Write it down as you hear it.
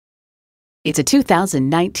It's a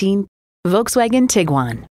 2019 Volkswagen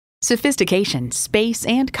Tiguan. Sophistication, space,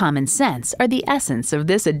 and common sense are the essence of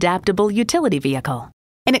this adaptable utility vehicle.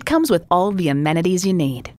 And it comes with all the amenities you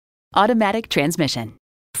need. Automatic transmission,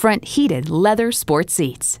 front heated leather sport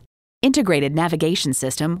seats, integrated navigation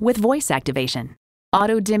system with voice activation,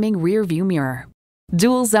 auto-dimming rear view mirror,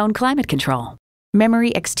 dual zone climate control, memory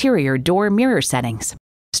exterior door mirror settings,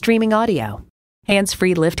 streaming audio,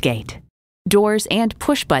 hands-free liftgate, doors and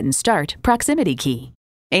push-button start proximity key,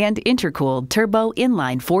 and intercooled turbo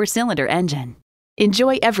inline 4-cylinder engine.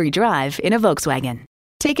 Enjoy every drive in a Volkswagen.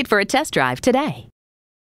 Take it for a test drive today.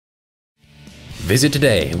 Visit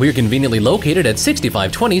today. We're conveniently located at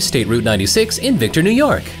 6520 State Route 96 in Victor, New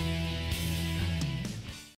York.